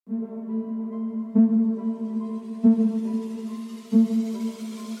What's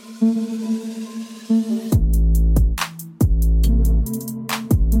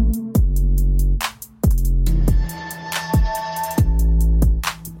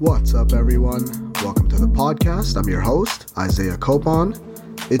up, everyone? Welcome to the podcast. I'm your host, Isaiah Copon.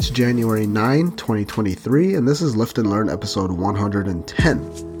 It's January 9, 2023, and this is Lift and Learn episode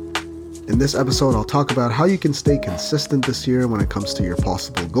 110. In this episode, I'll talk about how you can stay consistent this year when it comes to your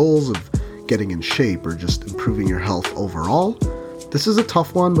possible goals of getting in shape or just improving your health overall. This is a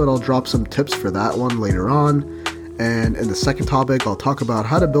tough one, but I'll drop some tips for that one later on. And in the second topic, I'll talk about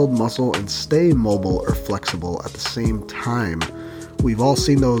how to build muscle and stay mobile or flexible at the same time. We've all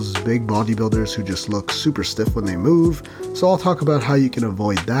seen those big bodybuilders who just look super stiff when they move, so I'll talk about how you can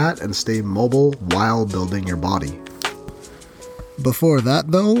avoid that and stay mobile while building your body. Before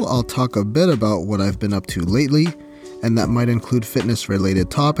that though, I'll talk a bit about what I've been up to lately, and that might include fitness-related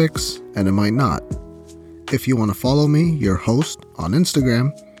topics, and it might not. If you want to follow me, your host, on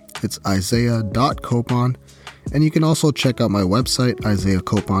Instagram, it's isaiah.copon, and you can also check out my website,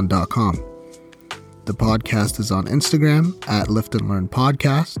 isaiahcopon.com. The podcast is on Instagram at Lift and Learn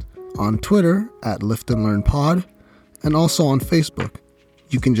Podcast, on Twitter at Lift and Learn Pod, and also on Facebook.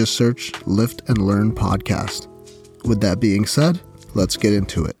 You can just search Lift and Learn Podcast. With that being said, let's get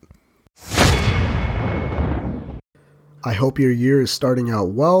into it. I hope your year is starting out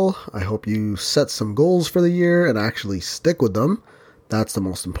well. I hope you set some goals for the year and actually stick with them. That's the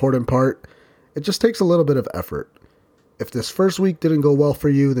most important part. It just takes a little bit of effort. If this first week didn't go well for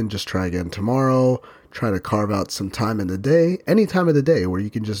you, then just try again tomorrow. Try to carve out some time in the day, any time of the day, where you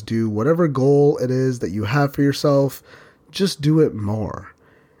can just do whatever goal it is that you have for yourself. Just do it more.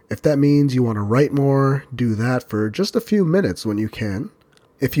 If that means you want to write more, do that for just a few minutes when you can.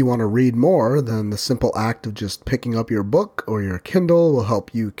 If you want to read more, then the simple act of just picking up your book or your Kindle will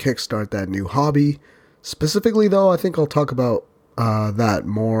help you kickstart that new hobby. Specifically, though, I think I'll talk about that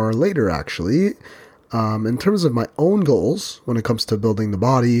more later, actually. In terms of my own goals, when it comes to building the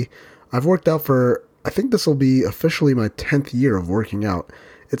body, I've worked out for, I think this will be officially my 10th year of working out.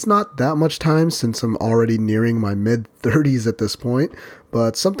 It's not that much time since I'm already nearing my mid-30s at this point,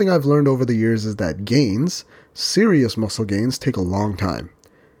 but something I've learned over the years is that gains, serious muscle gains, take a long time.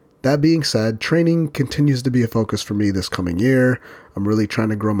 That being said, training continues to be a focus for me this coming year. I'm really trying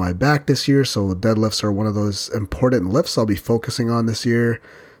to grow my back this year, so deadlifts are one of those important lifts I'll be focusing on this year.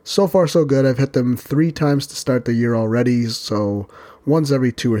 So far, so good. I've hit them 3 times to start the year already, so once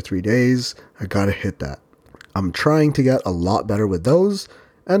every 2 or 3 days, I gotta hit that. I'm trying to get a lot better with those,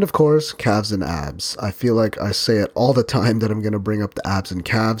 and of course, calves and abs. I feel like I say it all the time that I'm gonna bring up the abs and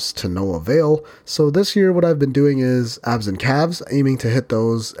calves to no avail, so this year what I've been doing is abs and calves, aiming to hit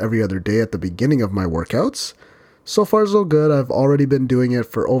those every other day at the beginning of my workouts. So far, so good. I've already been doing it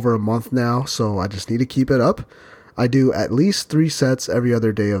for over a month now, so I just need to keep it up. I do at least 3 sets every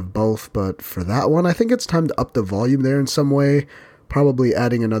other day of both, but for that one, I think it's time to up the volume there in some way. Probably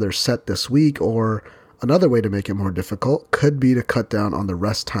adding another set this week, or another way to make it more difficult could be to cut down on the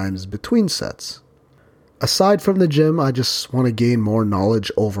rest times between sets. Aside from the gym, I just want to gain more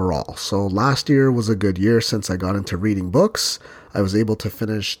knowledge overall. So last year was a good year since I got into reading books. I was able to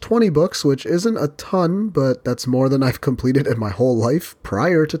finish 20 books, which isn't a ton, but that's more than I've completed in my whole life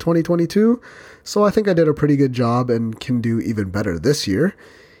prior to 2022. So I think I did a pretty good job and can do even better this year.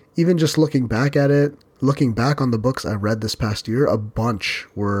 Even just looking back on the books I read this past year, a bunch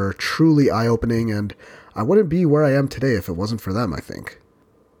were truly eye-opening, and I wouldn't be where I am today if it wasn't for them, I think.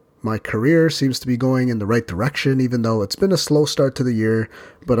 My career seems to be going in the right direction, even though it's been a slow start to the year,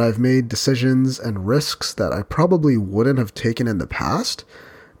 but I've made decisions and risks that I probably wouldn't have taken in the past.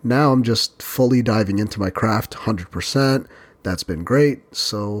 Now I'm just fully diving into my craft 100%. That's been great,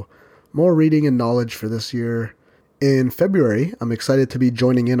 so more reading and knowledge for this year. In February, I'm excited to be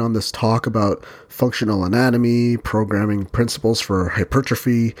joining in on this talk about functional anatomy, programming principles for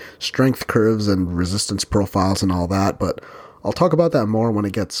hypertrophy, strength curves, and resistance profiles and all that, but I'll talk about that more when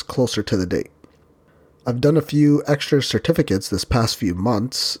it gets closer to the date. I've done a few extra certificates this past few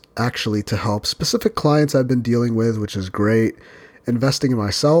months, actually to help specific clients I've been dealing with, which is great. Investing in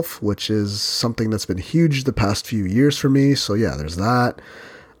myself, which is something that's been huge the past few years for me, so yeah, there's that.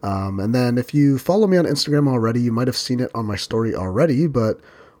 And then if you follow me on Instagram already, you might have seen it on my story already, but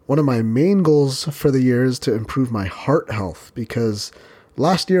one of my main goals for the year is to improve my heart health, because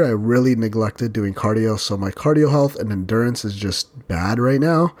last year I really neglected doing cardio, so my cardio health and endurance is just bad right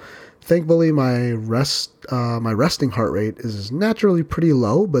now. Thankfully, my resting heart rate is naturally pretty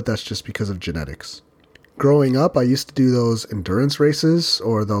low, but that's just because of genetics. Growing up, I used to do those endurance races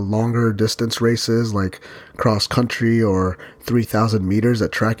or the longer distance races like cross country or 3,000 meters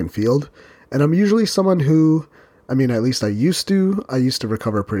at track and field. And I'm usually someone who, at least I used to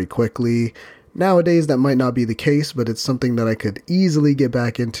recover pretty quickly. Nowadays, that might not be the case, but it's something that I could easily get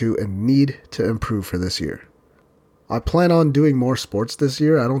back into and need to improve for this year. I plan on doing more sports this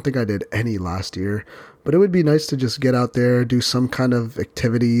year. I don't think I did any last year, but it would be nice to just get out there, do some kind of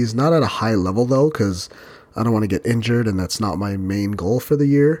activities, not at a high level though, because I don't want to get injured and that's not my main goal for the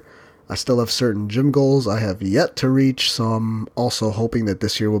year. I still have certain gym goals I have yet to reach, so I'm also hoping that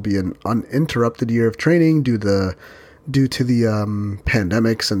this year will be an uninterrupted year of training due to the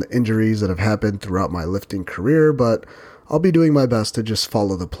pandemics and the injuries that have happened throughout my lifting career, but I'll be doing my best to just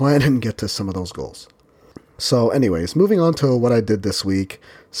follow the plan and get to some of those goals. So anyways, moving on to what I did this week,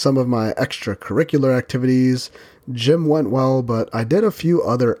 some of my extracurricular activities. Gym went well, but I did a few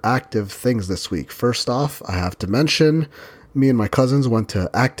other active things this week. First off, I have to mention, me and my cousins went to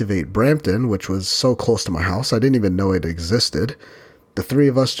Activate Brampton, which was so close to my house, I didn't even know it existed. The three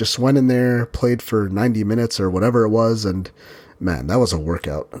of us just went in there, played for 90 minutes or whatever it was, and man, that was a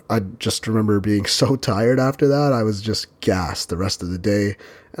workout. I just remember being so tired after that, I was just gassed the rest of the day,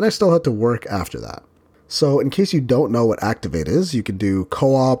 and I still had to work after that. So in case you don't know what Activate is, you can do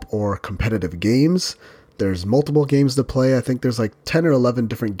co-op or competitive games. There's multiple games to play. I think there's like 10 or 11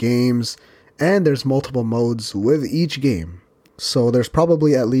 different games, and there's multiple modes with each game. So there's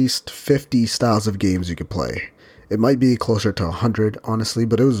probably at least 50 styles of games you could play. It might be closer to 100, honestly,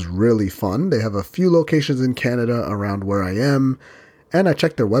 but it was really fun. They have a few locations in Canada around where I am, and I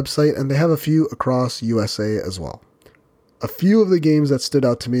checked their website, and they have a few across USA as well. A few of the games that stood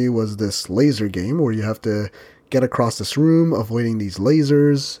out to me was this laser game where you have to get across this room avoiding these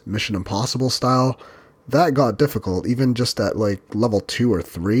lasers, Mission Impossible style. That got difficult, even just at like level 2 or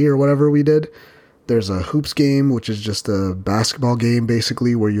 3 or whatever we did. There's a hoops game, which is just a basketball game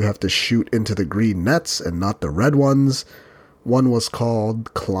basically where you have to shoot into the green nets and not the red ones. One was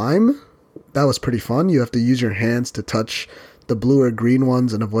called Climb. That was pretty fun. You have to use your hands to touch the blue or green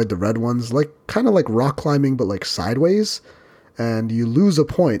ones and avoid the red ones, kind of like rock climbing but like sideways, and you lose a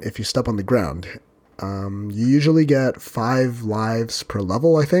point if you step on the ground. You usually get 5 lives per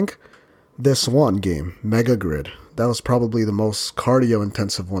level, I think. This one game, Mega Grid, that was probably the most cardio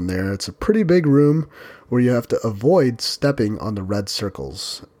intensive one there. It's a pretty big room where you have to avoid stepping on the red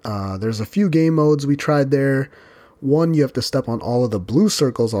circles. There's a few game modes we tried there. One, you have to step on all of the blue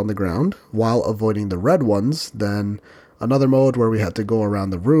circles on the ground while avoiding the red ones. Then another mode where we had to go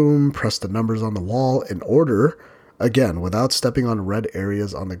around the room, press the numbers on the wall in order, again, without stepping on red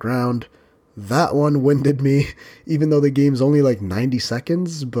areas on the ground. That one winded me, even though the game's only like 90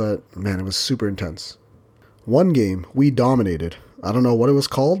 seconds, but man, it was super intense. One game, we dominated. I don't know what it was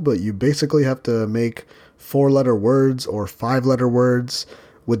called, but you basically have to make 4-letter words or 5-letter words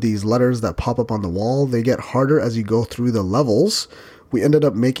with these letters that pop up on the wall. They get harder as you go through the levels. We ended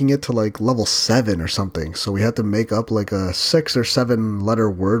up making it to like level 7 or something. So we had to make up like a 6 or 7 letter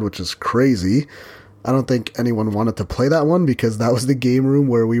word, which is crazy. I don't think anyone wanted to play that one because that was the game room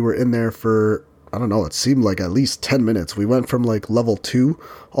where we were in there for, I don't know, it seemed like at least 10 minutes. We went from like level 2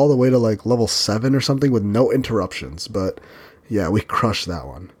 all the way to like level 7 or something with no interruptions. But yeah, we crushed that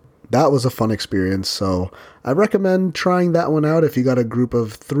one. That was a fun experience. So I recommend trying that one out if you got a group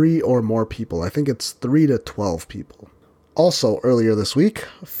of 3 or more people. I think it's 3 to 12 people. Also, earlier this week,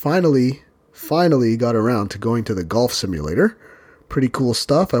 finally got around to going to the golf simulator. Pretty cool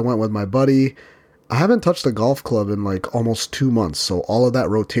stuff. I went with my buddy. I haven't touched a golf club in like almost 2 months, so all of that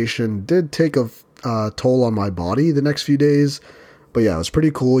rotation did take a toll on my body the next few days. But yeah, it was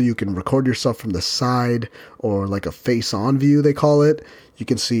pretty cool. You can record yourself from the side or like a face-on view, they call it. You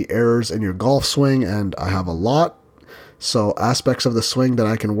can see errors in your golf swing, and I have a lot. So aspects of the swing that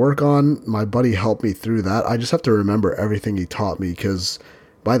I can work on, my buddy helped me through that. I just have to remember everything he taught me because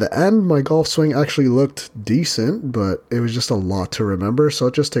by the end, my golf swing actually looked decent, but it was just a lot to remember. So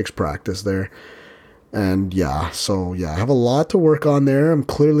it just takes practice there. And I have a lot to work on there. I'm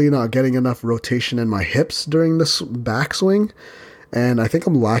clearly not getting enough rotation in my hips during this backswing. And I think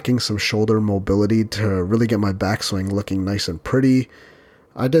I'm lacking some shoulder mobility to really get my backswing looking nice and pretty.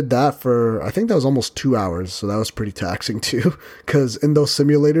 I did that for, I think that was almost 2 hours, so that was pretty taxing too, because in those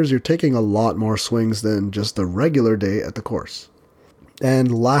simulators, you're taking a lot more swings than just a regular day at the course.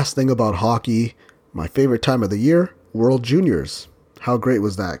 And last thing about hockey, my favorite time of the year, World Juniors. How great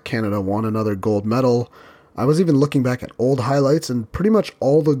was that? Canada won another gold medal. I was even looking back at old highlights, and pretty much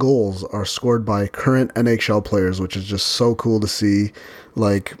all the goals are scored by current NHL players, which is just so cool to see.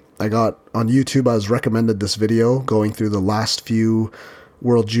 Like, I got on YouTube, I was recommended this video going through the last few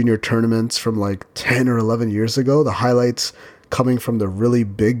World Junior tournaments from like 10 or 11 years ago. The highlights coming from the really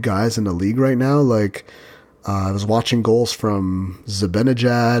big guys in the league right now. Like, I was watching goals from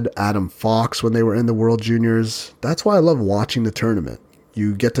Zibanejad, Adam Fox when they were in the World Juniors. That's why I love watching the tournament.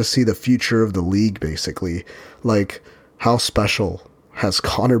 You get to see the future of the league, basically. Like, how special has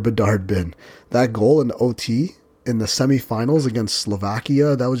Connor Bedard been? That goal in OT in the semifinals against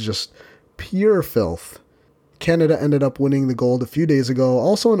Slovakia, that was just pure filth. Canada ended up winning the gold a few days ago,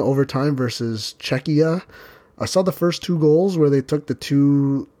 also in overtime versus Czechia. I saw the first two goals where they took the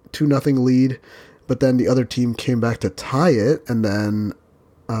 2-0 lead, but then the other team came back to tie it, and then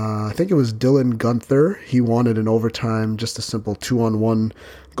I think it was Dylan Gunther. He wanted an overtime, just a simple 2-on-1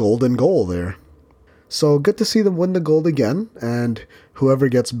 golden goal there. So good to see them win the gold again, and whoever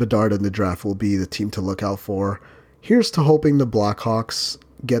gets Bedard in the draft will be the team to look out for. Here's to hoping the Blackhawks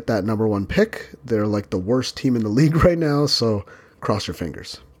get that number 1 pick. They're like the worst team in the league right now, so cross your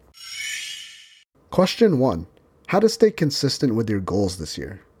fingers. Question 1. How to stay consistent with your goals this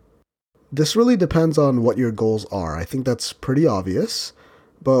year? This really depends on what your goals are. I think that's pretty obvious,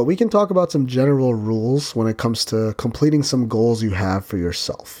 but we can talk about some general rules when it comes to completing some goals you have for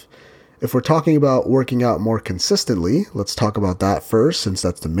yourself. If we're talking about working out more consistently, let's talk about that first, since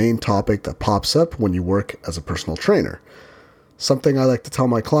that's the main topic that pops up when you work as a personal trainer. Something I like to tell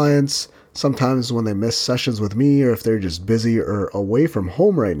my clients, sometimes when they miss sessions with me, or if they're just busy or away from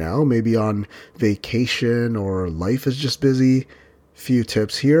home right now, maybe on vacation or life is just busy, few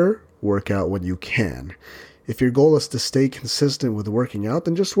tips here: work out when you can. If your goal is to stay consistent with working out,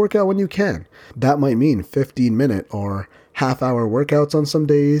 then just work out when you can. That might mean 15-minute or half-hour workouts on some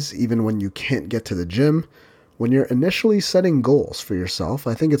days, even when you can't get to the gym. When you're initially setting goals for yourself,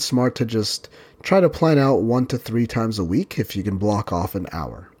 I think it's smart to just try to plan out 1 to 3 times a week if you can block off an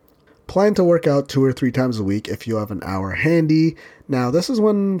hour. Plan to work out 2 or 3 times a week if you have an hour handy. Now, this is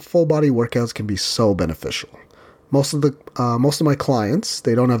when full body workouts can be so beneficial. Most of my clients,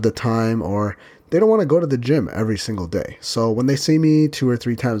 they don't have the time, or they don't want to go to the gym every single day. So when they see me 2 or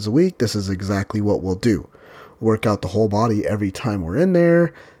 3 times a week, this is exactly what we'll do. Work out the whole body every time we're in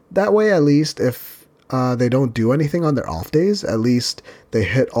there. That way, at least, if they don't do anything on their off days, at least they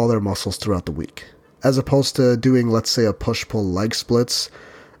hit all their muscles throughout the week. As opposed to doing, let's say, a push-pull leg splits.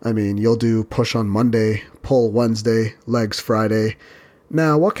 I mean, you'll do push on Monday, pull Wednesday, legs Friday.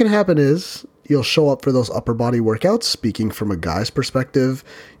 Now, what can happen is you'll show up for those upper body workouts. Speaking from a guy's perspective,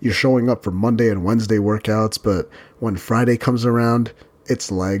 you're showing up for Monday and Wednesday workouts, but when Friday comes around,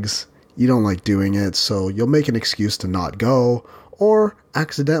 it's legs. You don't like doing it, so you'll make an excuse to not go, or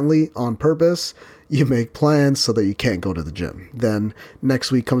accidentally, on purpose, you make plans so that you can't go to the gym. Then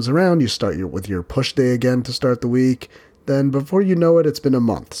next week comes around, you start with your push day again to start the week. Then before you know it, it's been a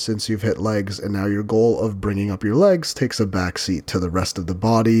month since you've hit legs, and now your goal of bringing up your legs takes a backseat to the rest of the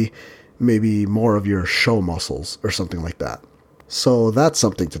body, maybe more of your show muscles or something like that. So that's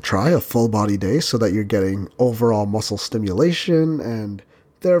something to try, a full body day, so that you're getting overall muscle stimulation and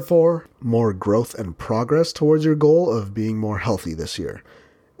therefore more growth and progress towards your goal of being more healthy this year.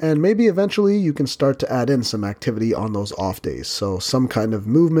 And maybe eventually you can start to add in some activity on those off days. So some kind of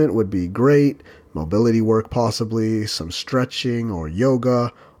movement would be great, mobility work possibly, some stretching or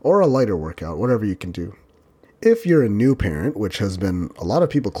yoga, or a lighter workout, whatever you can do. If you're a new parent, which has been a lot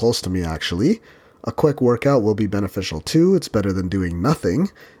of people close to me actually, a quick workout will be beneficial too. It's better than doing nothing.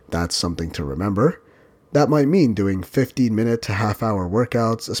 That's something to remember. That might mean doing 15-minute to half-hour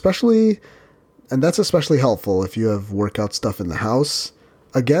workouts, and that's especially helpful if you have workout stuff in the house.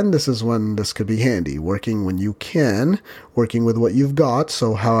 Again, this is when this could be handy, working when you can, working with what you've got,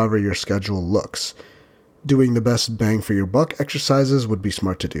 so however your schedule looks. Doing the best bang for your buck exercises would be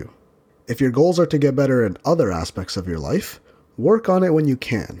smart to do. If your goals are to get better in other aspects of your life, work on it when you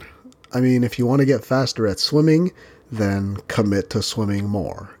can. I mean, if you want to get faster at swimming, then commit to swimming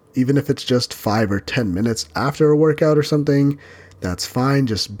more. Even if it's just 5 or 10 minutes after a workout or something, that's fine.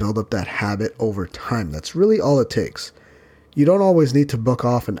 Just build up that habit over time. That's really all it takes. You don't always need to book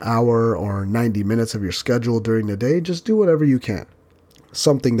off an hour or 90 minutes of your schedule during the day. Just do whatever you can.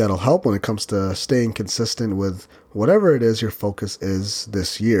 Something that'll help when it comes to staying consistent with whatever it is your focus is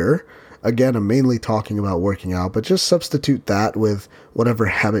this year. Again, I'm mainly talking about working out, but just substitute that with whatever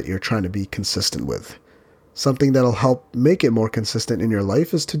habit you're trying to be consistent with. Something that'll help make it more consistent in your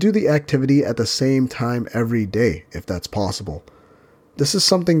life is to do the activity at the same time every day, if that's possible. This is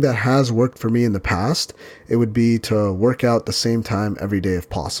something that has worked for me in the past. It would be to work out the same time every day if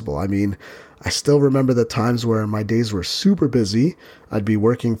possible. I mean, I still remember the times where my days were super busy. I'd be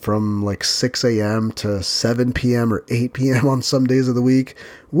working from like 6 a.m. to 7 p.m. or 8 p.m. on some days of the week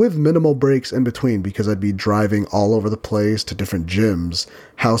with minimal breaks in between because I'd be driving all over the place to different gyms,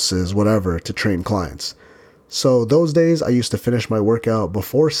 houses, whatever, to train clients. So those days I used to finish my workout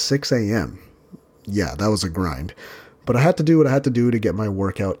before 6 a.m. Yeah, that was a grind. But I had to do what I had to do to get my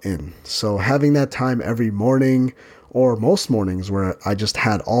workout in. So having that time every morning, or most mornings where I just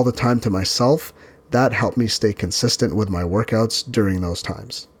had all the time to myself, that helped me stay consistent with my workouts during those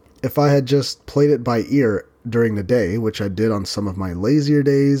times. If I had just played it by ear during the day, which I did on some of my lazier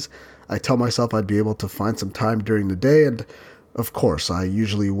days, I tell myself I'd be able to find some time during the day, and of course, I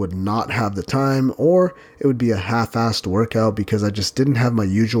usually would not have the time, or it would be a half-assed workout because I just didn't have my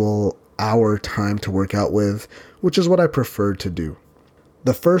usual hour time to work out with, which is what I preferred to do.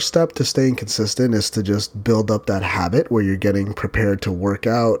 The first step to staying consistent is to just build up that habit where you're getting prepared to work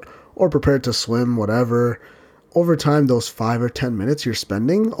out or prepared to swim, whatever. Over time, those 5 or 10 minutes you're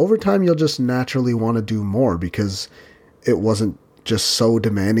spending, over time you'll just naturally want to do more because it wasn't just so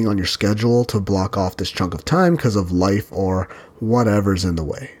demanding on your schedule to block off this chunk of time because of life or whatever's in the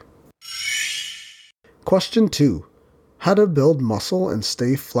way. Question 2. How to build muscle and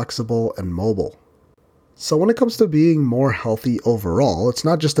stay flexible and mobile. So when it comes to being more healthy overall, it's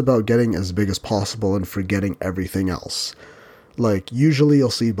not just about getting as big as possible and forgetting everything else. Like, usually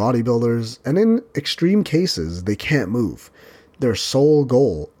you'll see bodybuilders, and in extreme cases, they can't move. Their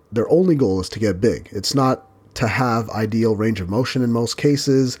only goal is to get big. It's not to have ideal range of motion in most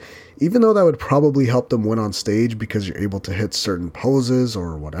cases, even though that would probably help them win on stage because you're able to hit certain poses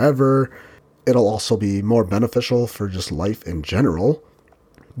or whatever. It'll also be more beneficial for just life in general.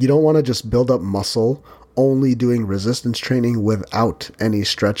 You don't want to just build up muscle only doing resistance training without any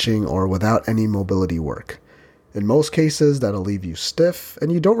stretching or without any mobility work. In most cases, that'll leave you stiff,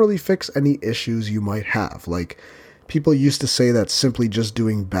 and you don't really fix any issues you might have. Like, people used to say that simply just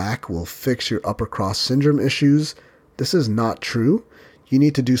doing back will fix your upper cross syndrome issues. This is not true. You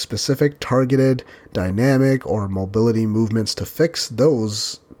need to do specific targeted dynamic or mobility movements to fix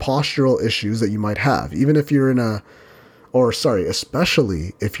those postural issues that you might have, even if you're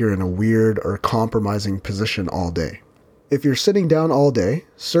especially if you're in a weird or compromising position all day. If you're sitting down all day,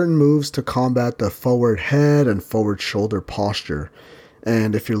 certain moves to combat the forward head and forward shoulder posture.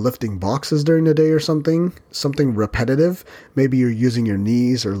 And if you're lifting boxes during the day or something repetitive, maybe you're using your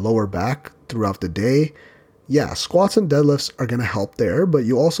knees or lower back throughout the day. Yeah, squats and deadlifts are going to help there, but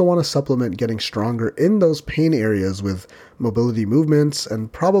you also want to supplement getting stronger in those pain areas with mobility movements and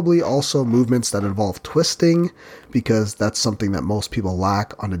probably also movements that involve twisting because that's something that most people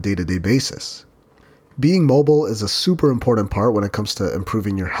lack on a day-to-day basis. Being mobile is a super important part when it comes to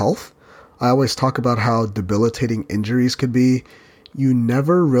improving your health. I always talk about how debilitating injuries could be. You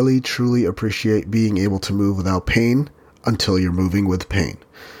never really truly appreciate being able to move without pain until you're moving with pain.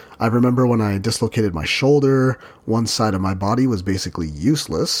 I remember when I dislocated my shoulder, one side of my body was basically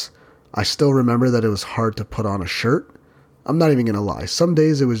useless. I still remember that it was hard to put on a shirt. I'm not even going to lie. Some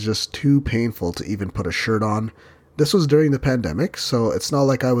days it was just too painful to even put a shirt on. This was during the pandemic, so it's not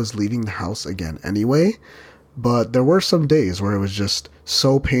like I was leaving the house again anyway. But there were some days where it was just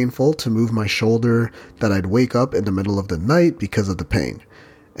so painful to move my shoulder that I'd wake up in the middle of the night because of the pain.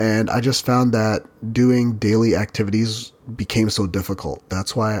 And I just found that doing daily activities became so difficult.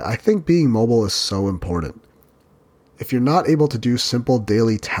 That's why I think being mobile is so important. If you're not able to do simple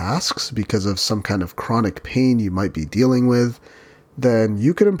daily tasks because of some kind of chronic pain you might be dealing with, then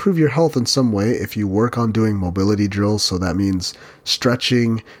you could improve your health in some way if you work on doing mobility drills. So that means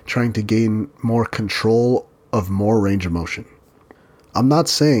stretching, trying to gain more control of more range of motion. I'm not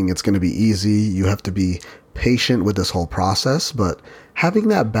saying it's going to be easy. You have to be patient with this whole process, but having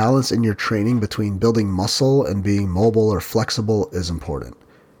that balance in your training between building muscle and being mobile or flexible is important.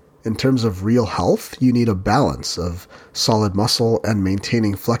 In terms of real health, you need a balance of solid muscle and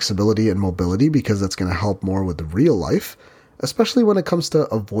maintaining flexibility and mobility because that's going to help more with the real life, especially when it comes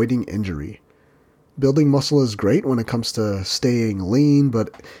to avoiding injury. Building muscle is great when it comes to staying lean,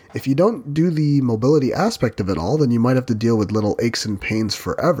 but if you don't do the mobility aspect of it all, then you might have to deal with little aches and pains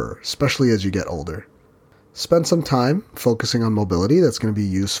forever, especially as you get older. Spend some time focusing on mobility. That's going to be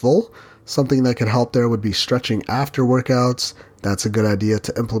useful. Something that could help there would be stretching after workouts. That's a good idea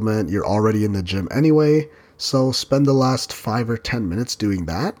to implement. You're already in the gym anyway, so spend the last 5 or 10 minutes doing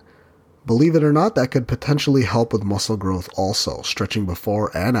that. Believe it or not, that could potentially help with muscle growth also, stretching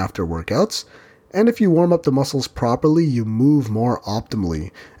before and after workouts. And if you warm up the muscles properly, you move more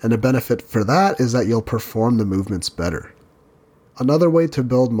optimally. And a benefit for that is that you'll perform the movements better. Another way to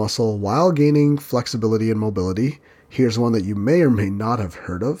build muscle while gaining flexibility and mobility, here's one that you may or may not have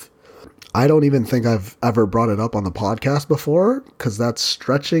heard of. I don't even think I've ever brought it up on the podcast before, because that's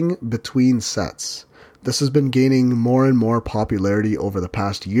stretching between sets. This has been gaining more and more popularity over the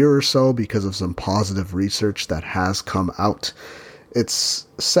past year or so because of some positive research that has come out. It's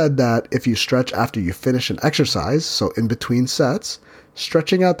said that if you stretch after you finish an exercise, so in between sets,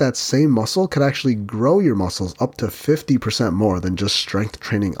 stretching out that same muscle could actually grow your muscles up to 50% more than just strength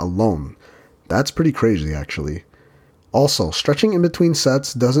training alone. That's pretty crazy, actually. Also, stretching in between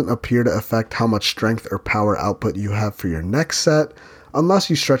sets doesn't appear to affect how much strength or power output you have for your next set, unless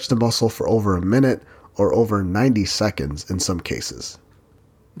you stretch the muscle for over a minute or over 90 seconds in some cases.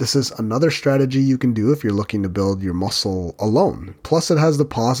 This is another strategy you can do if you're looking to build your muscle alone. Plus, it has the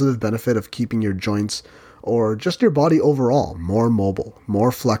positive benefit of keeping your joints or just your body overall more mobile,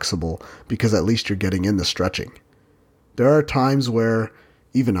 more flexible, because at least you're getting in the stretching. There are times where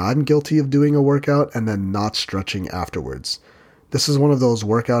even I'm guilty of doing a workout and then not stretching afterwards. This is one of those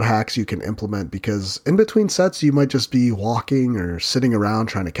workout hacks you can implement because in between sets you might just be walking or sitting around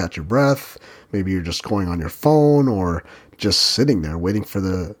trying to catch your breath. Maybe you're just going on your phone or just sitting there waiting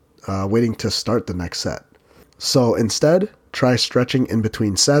to start the next set. So instead, try stretching in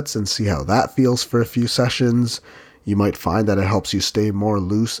between sets and see how that feels for a few sessions. You might find that it helps you stay more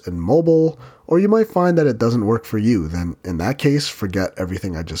loose and mobile, or you might find that it doesn't work for you. Then in that case, forget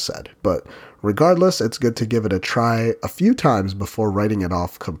everything I just said. But regardless, it's good to give it a try a few times before writing it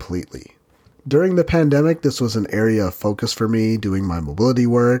off completely. During the pandemic, this was an area of focus for me, doing my mobility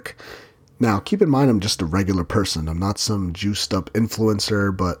work. Now, keep in mind, I'm just a regular person. I'm not some juiced up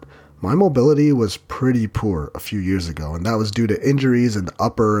influencer, but my mobility was pretty poor a few years ago, and that was due to injuries in the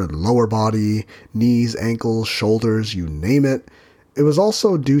upper and lower body, knees, ankles, shoulders, you name it. It was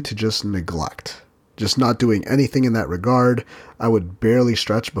also due to just neglect. Just not doing anything in that regard. I would barely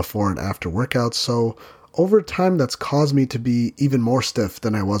stretch before and after workouts, so over time that's caused me to be even more stiff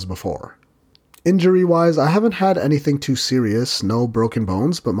than I was before. Injury-wise, I haven't had anything too serious, no broken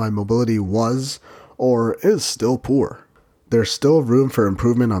bones, but my mobility was, or is still poor. There's still room for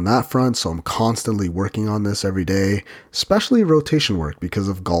improvement on that front, so I'm constantly working on this every day, especially rotation work because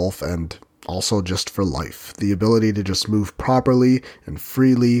of golf and also just for life. The ability to just move properly and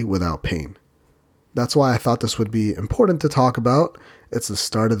freely without pain. That's why I thought this would be important to talk about. It's the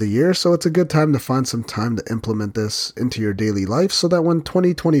start of the year, so it's a good time to find some time to implement this into your daily life so that when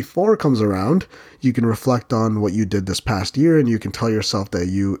 2024 comes around, you can reflect on what you did this past year and you can tell yourself that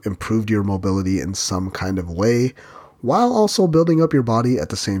you improved your mobility in some kind of way while also building up your body at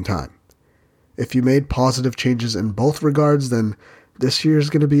the same time. If you made positive changes in both regards, then this year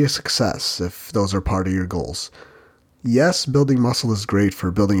is going to be a success if those are part of your goals. Yes, building muscle is great for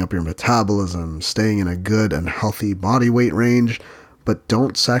building up your metabolism, staying in a good and healthy body weight range, but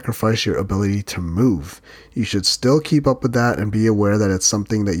don't sacrifice your ability to move. You should still keep up with that and be aware that it's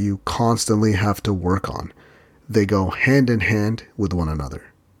something that you constantly have to work on. They go hand in hand with one another.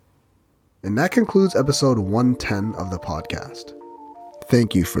 And that concludes episode 110 of the podcast.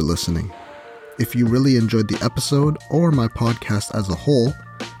 Thank you for listening. If you really enjoyed the episode or my podcast as a whole,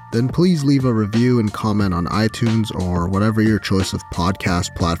 then please leave a review and comment on iTunes or whatever your choice of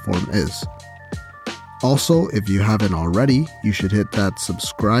podcast platform is. Also, if you haven't already, you should hit that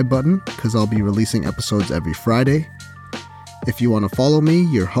subscribe button because I'll be releasing episodes every Friday. If you want to follow me,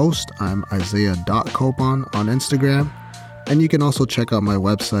 your host, I'm Isaiah.Copon on Instagram, and you can also check out my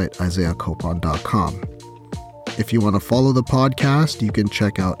website, isaiahcopon.com. If you want to follow the podcast, you can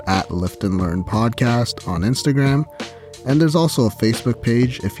check out @LiftAndLearnPodcast on Instagram, and there's also a Facebook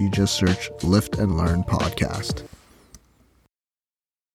page if you just search Lift and Learn Podcast.